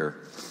Recovery here.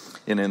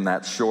 And in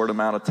that short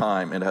amount of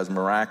time, it has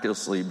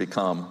miraculously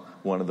become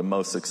one of the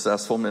most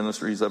successful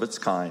ministries of its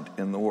kind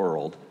in the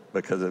world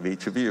because of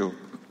each of you.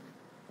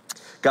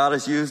 God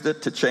has used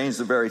it to change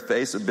the very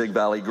face of Big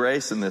Valley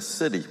Grace in this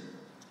city.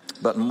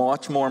 But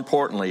much more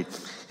importantly,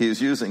 he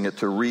is using it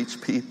to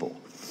reach people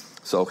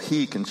so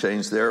he can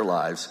change their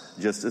lives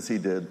just as he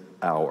did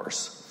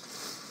ours.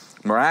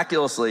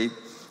 Miraculously,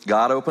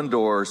 God opened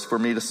doors for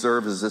me to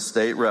serve as a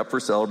state rep for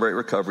Celebrate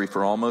Recovery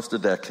for almost a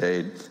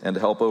decade and to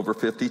help over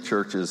 50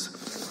 churches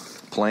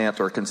plant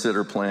or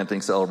consider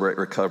planting Celebrate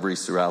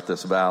Recoveries throughout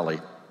this valley.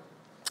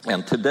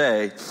 And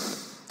today,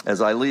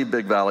 as I leave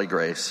Big Valley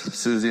Grace,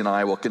 Susie and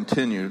I will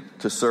continue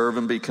to serve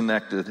and be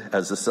connected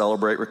as the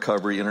Celebrate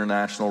Recovery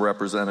international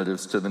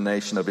representatives to the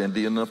nation of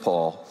India and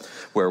Nepal,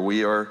 where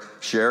we are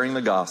sharing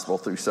the gospel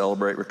through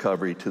Celebrate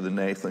Recovery to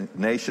the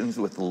nations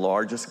with the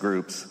largest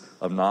groups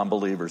of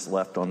non-believers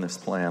left on this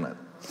planet.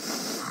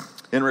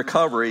 In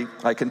recovery,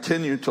 I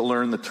continue to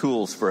learn the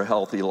tools for a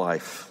healthy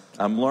life.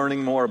 I'm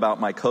learning more about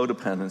my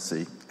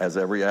codependency, as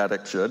every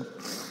addict should,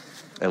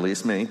 at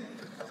least me,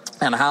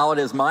 and how it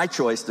is my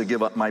choice to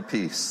give up my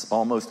peace,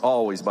 almost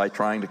always by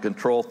trying to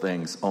control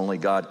things only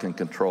God can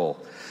control,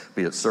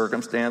 be it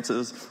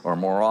circumstances or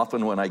more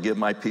often when I give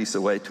my peace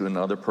away to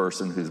another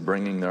person who's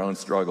bringing their own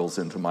struggles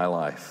into my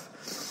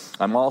life.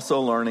 I'm also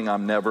learning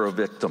I'm never a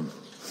victim.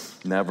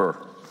 Never.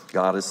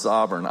 God is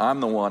sovereign.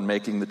 I'm the one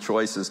making the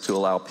choices to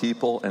allow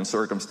people and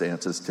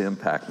circumstances to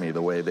impact me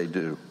the way they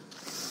do.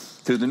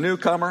 To the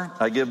newcomer,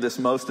 I give this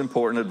most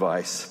important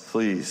advice.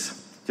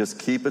 Please, just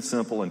keep it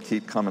simple and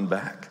keep coming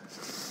back.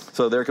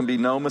 So there can be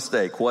no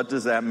mistake. What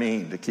does that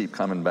mean to keep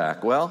coming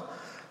back? Well, 1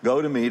 John 4:16 says, "If you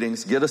Go to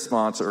meetings, get a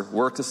sponsor,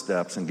 work the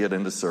steps, and get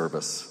into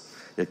service.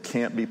 It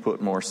can't be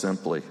put more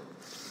simply.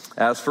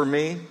 As for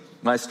me,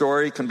 my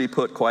story can be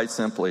put quite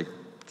simply.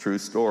 True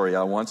story.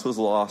 I once was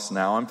lost,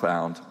 now I'm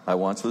found. I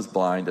once was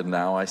blind, and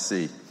now I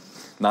see.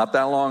 Not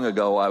that long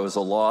ago, I was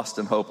a lost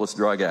and hopeless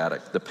drug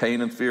addict. The pain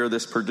and fear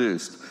this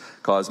produced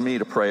caused me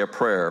to pray a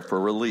prayer for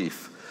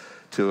relief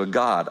to a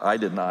God I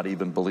did not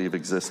even believe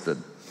existed.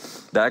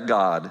 That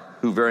God,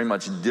 who very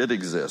much did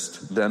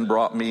exist, then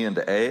brought me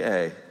into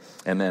AA,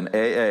 and then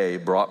AA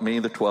brought me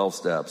the 12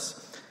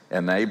 steps,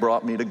 and they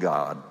brought me to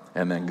God,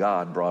 and then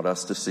God brought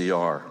us to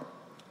CR.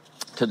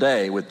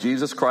 Today, with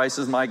Jesus Christ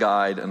as my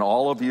guide and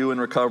all of you in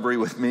recovery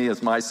with me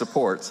as my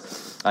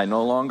supports, I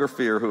no longer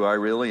fear who I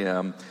really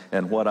am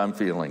and what I'm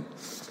feeling.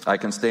 I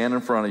can stand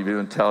in front of you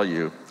and tell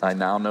you, I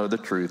now know the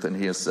truth and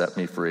He has set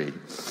me free.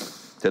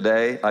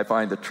 Today, I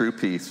find the true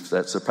peace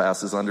that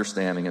surpasses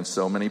understanding in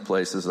so many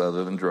places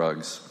other than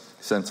drugs.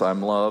 Since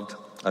I'm loved,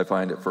 I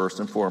find it first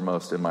and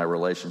foremost in my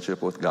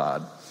relationship with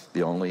God,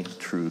 the only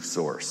true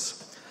source.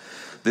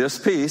 This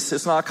peace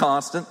is not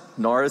constant,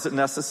 nor is it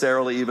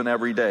necessarily even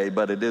every day,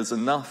 but it is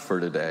enough for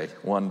today,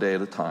 one day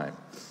at a time.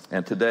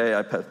 And today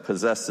I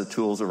possess the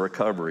tools of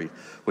recovery,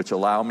 which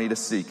allow me to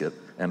seek it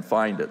and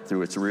find it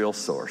through its real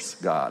source,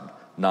 God,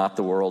 not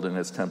the world and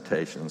its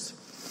temptations.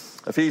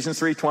 Ephesians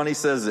 3:20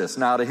 says this,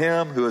 now to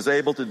Him who is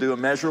able to do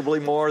immeasurably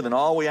more than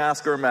all we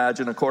ask or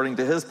imagine according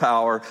to His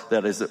power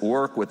that is at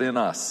work within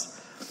us.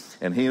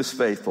 And He is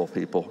faithful,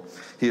 people.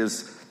 He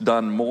has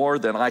done more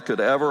than I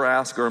could ever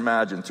ask or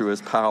imagine through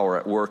His power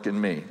at work in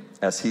me,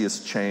 as He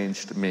has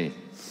changed me.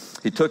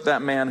 He took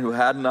that man who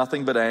had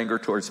nothing but anger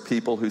towards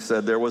people who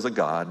said there was a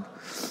God,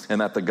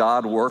 and that the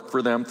God worked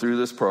for them through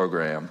this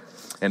program,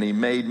 and He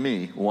made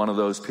me one of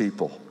those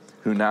people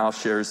who now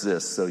shares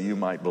this so you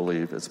might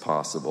believe it's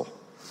possible.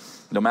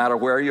 No matter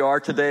where you are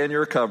today in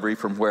your recovery,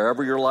 from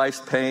wherever your life's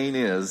pain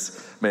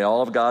is, may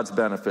all of God's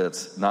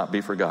benefits not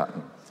be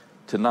forgotten.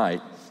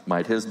 Tonight,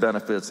 might His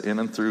benefits in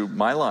and through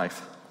my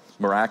life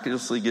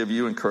miraculously give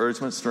you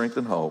encouragement, strength,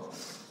 and hope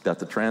that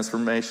the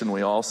transformation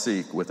we all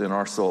seek within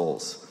our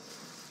souls,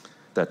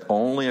 that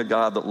only a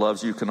God that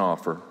loves you can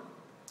offer,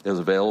 is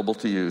available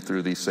to you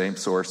through these same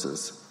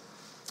sources.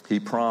 He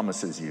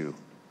promises you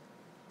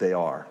they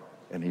are,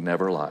 and He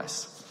never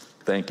lies.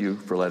 Thank you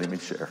for letting me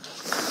share.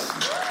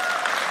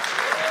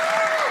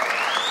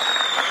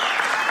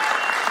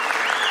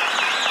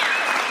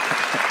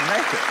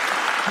 Make it.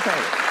 Okay,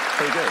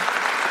 pretty good.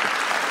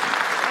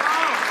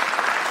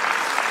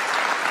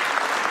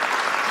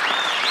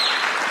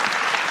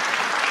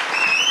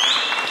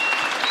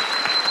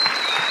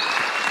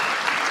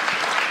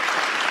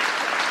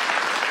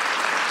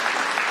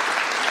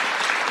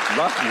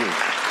 Love you.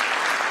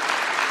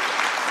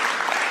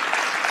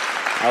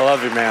 I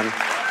love you, man.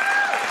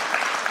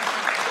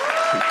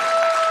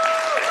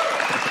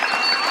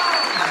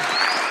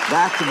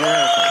 That's a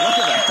miracle. Look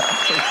at that.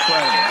 That's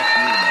incredible. That's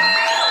you, man.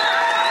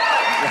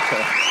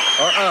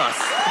 Or us.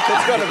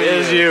 It's going to be It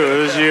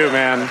was you,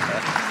 man.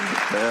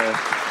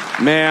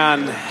 Man.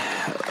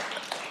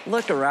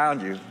 Look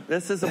around you.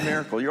 This is a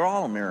miracle. You're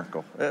all a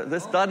miracle.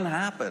 This doesn't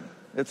happen.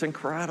 It's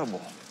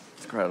incredible.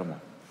 It's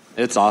incredible.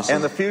 It's awesome.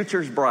 And the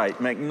future's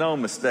bright. Make no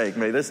mistake.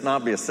 May this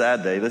not be a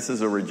sad day. This is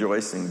a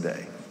rejoicing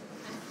day.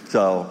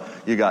 So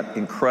you got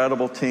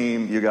incredible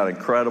team. You got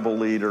incredible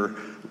leader.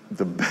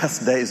 The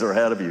best days are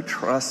ahead of you.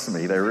 Trust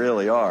me, they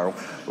really are.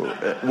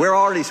 We're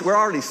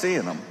already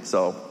seeing them.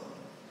 So,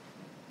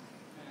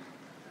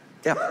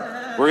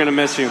 yeah. We're going to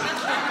miss you.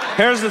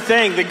 Here's the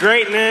thing. The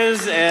great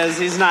news is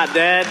he's not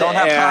dead. Don't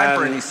have time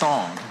for any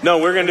song. No,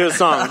 we're going to do a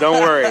song.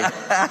 Don't worry.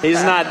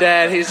 He's not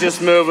dead. He's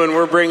just moving.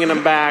 We're bringing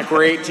him back.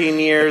 We're 18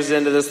 years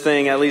into this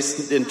thing. At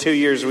least in 2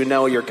 years, we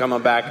know you're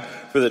coming back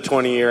for the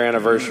 20-year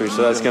anniversary.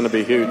 So that's going to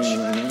be huge.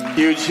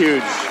 Huge,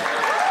 huge.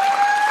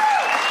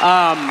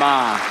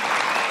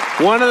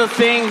 One of the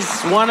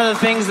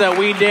things that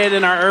we did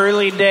in our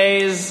early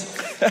days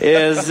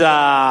is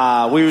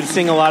we would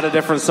sing a lot of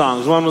different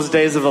songs. One was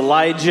Days of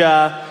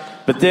Elijah.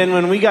 But then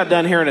when we got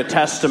done hearing a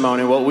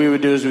testimony, what we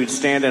would do is we'd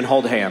stand and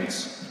hold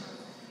hands.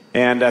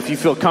 And if you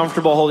feel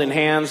comfortable holding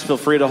hands, feel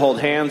free to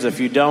hold hands. If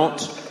you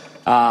don't,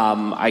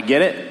 I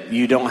get it.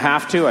 You don't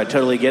have to. I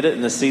totally get it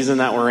in the season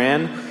that we're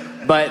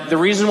in. But the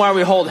reason why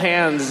we hold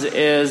hands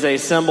is a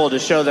symbol to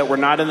show that we're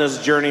not in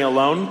this journey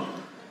alone,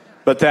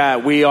 but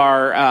that we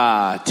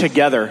are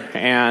together.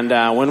 And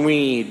when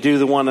we do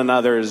the one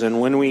another's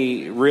and when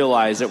we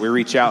realize that we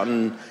reach out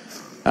and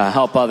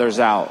help others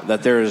out,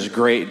 that there is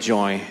great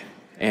joy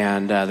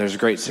and there's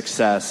great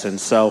success. And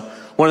so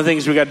one of the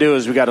things we got to do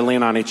is we got to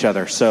lean on each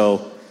other.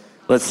 So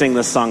let's sing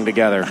this song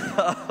together.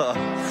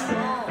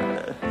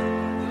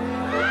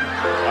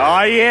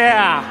 Oh,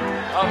 yeah.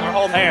 Oh, we're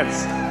holding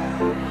hands.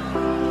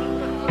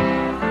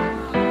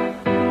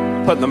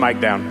 Putting the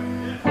mic down.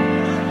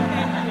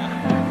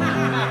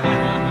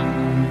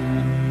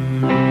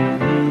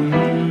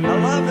 I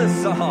love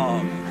this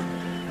song.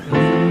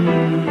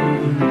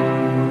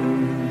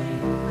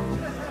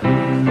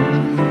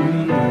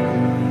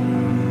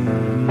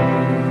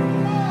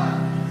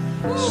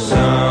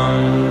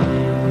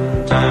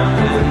 Sometimes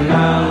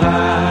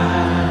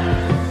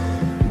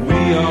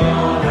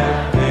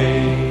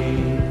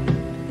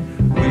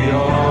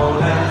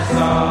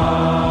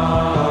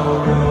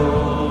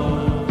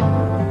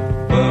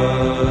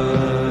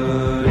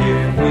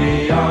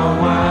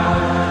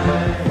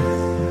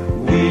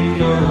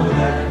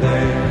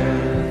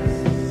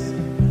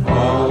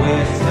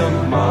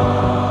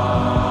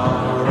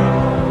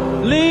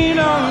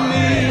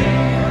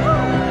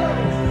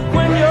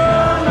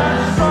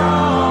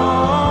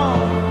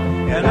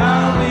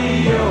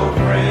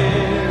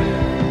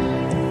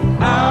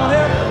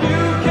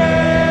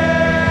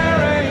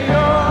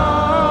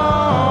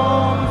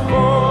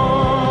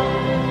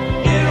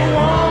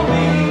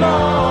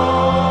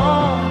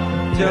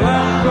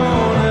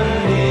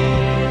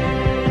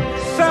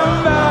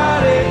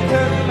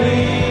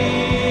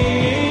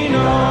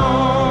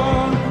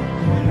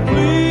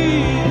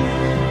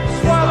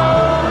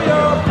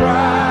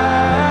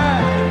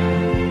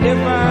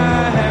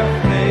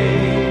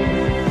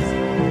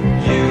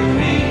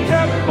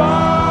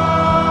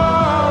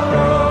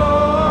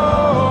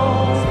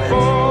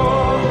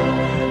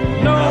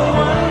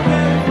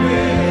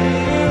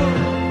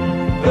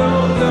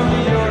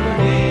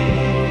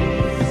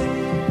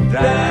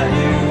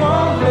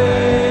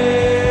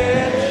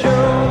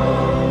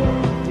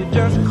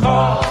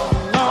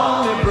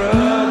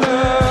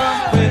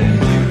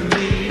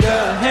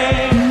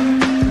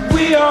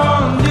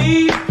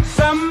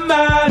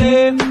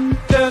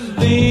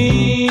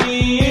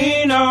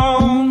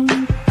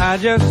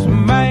just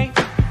might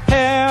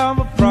have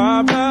a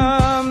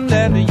problem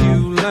that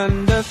you'll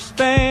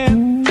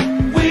understand.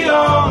 We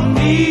all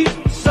need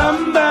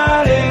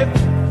somebody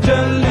to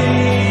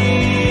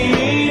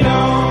lean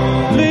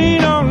on.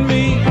 Lean on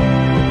me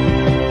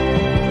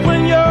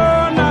when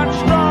you're not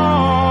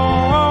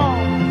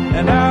strong,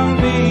 and I'll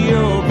be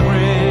your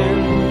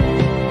friend.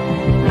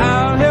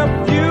 I'll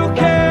help you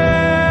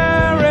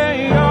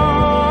carry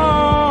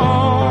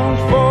on,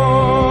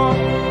 for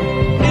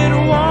it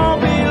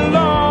won't be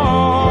long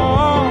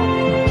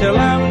till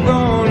I'm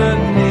gonna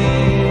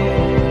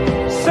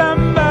need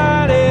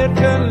somebody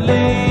to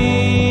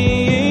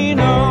lean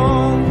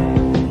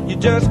on. You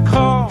just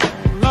call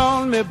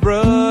on me,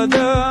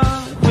 brother,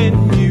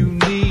 when you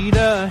need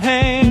a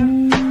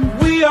hand.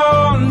 We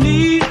all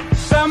need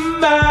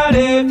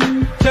somebody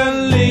to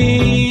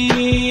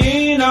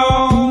lean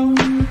on.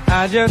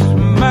 I just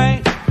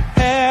might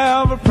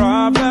have a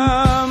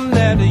problem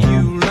that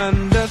you'll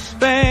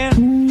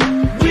understand.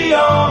 We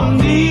all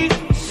need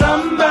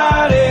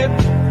somebody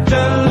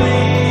to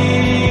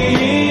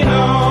lean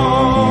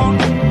on.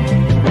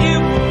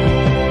 If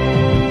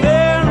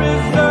there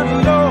is a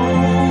load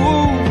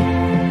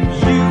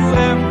you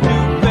have to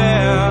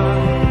bear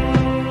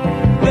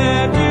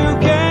that you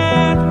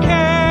can't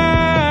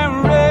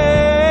carry,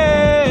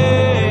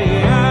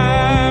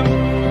 I'm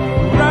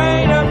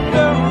right up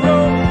the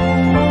road.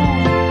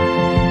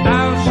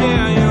 I'll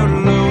share your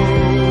load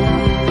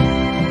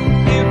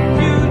if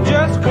you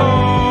just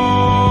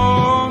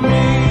call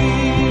me.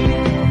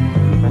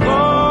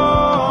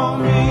 Call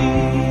me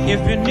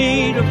if you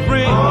need a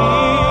friend.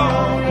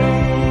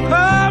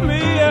 Call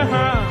me,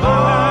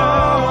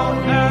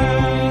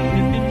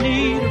 if you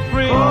need a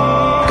friend.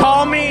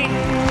 Call me. If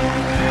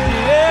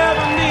you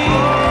ever need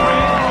a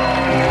friend,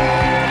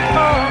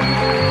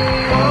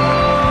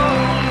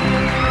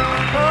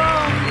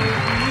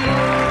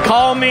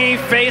 Call me,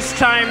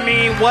 FaceTime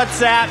me,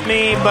 WhatsApp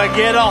me, but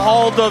get a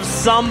hold of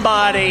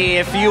somebody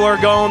if you are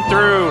going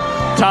through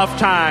tough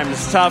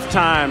times, tough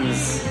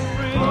times.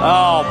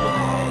 Oh,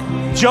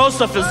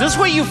 Joseph, is this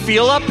what you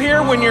feel up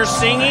here when you're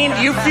singing?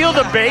 Do you feel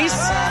the bass?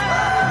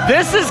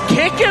 This is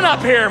kicking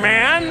up here,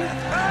 man.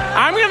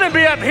 I'm going to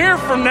be up here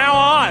from now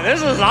on.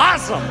 This is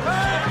awesome.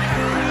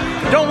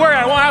 Don't worry,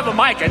 I won't have the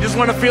mic. I just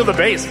want to feel the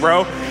bass,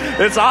 bro.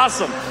 It's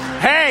awesome.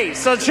 Hey,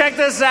 so check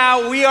this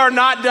out. We are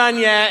not done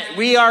yet.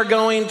 We are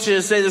going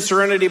to say the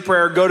Serenity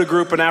Prayer, go to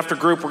group, and after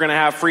group, we're going to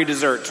have free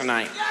dessert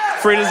tonight.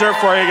 Free dessert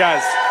for you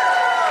guys.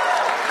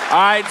 All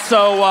right,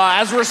 so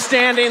as we're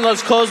standing,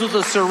 let's close with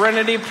the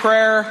Serenity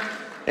Prayer.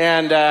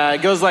 And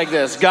it goes like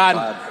this.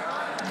 God,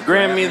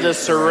 grant me the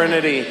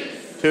serenity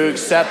to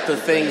accept the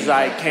things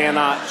I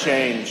cannot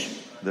change,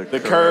 the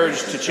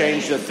courage to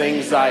change the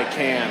things I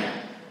can,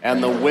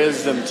 and the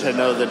wisdom to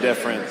know the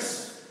difference.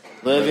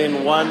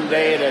 Living one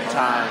day at a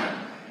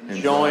time,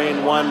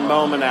 enjoying one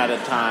moment at a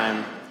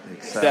time,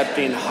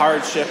 accepting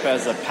hardship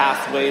as a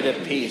pathway to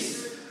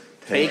peace,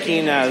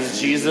 taking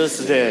as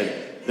Jesus did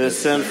this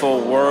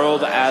sinful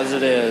world as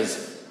it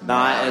is,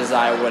 not as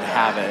I would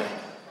have it,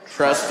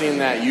 trusting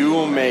that you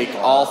will make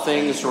all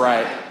things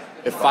right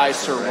if I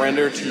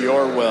surrender to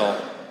your will,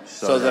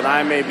 so that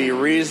I may be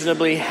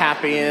reasonably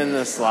happy in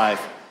this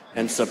life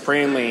and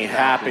supremely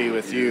happy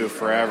with you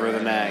forever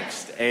the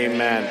next.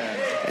 Amen.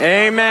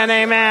 Amen,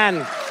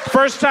 amen.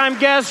 First time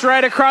guests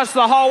right across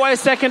the hallway.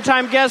 Second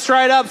time guests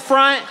right up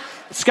front.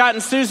 Scott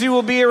and Susie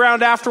will be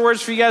around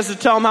afterwards for you guys to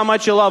tell them how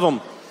much you love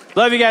them.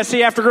 Love you guys. See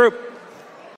you after group.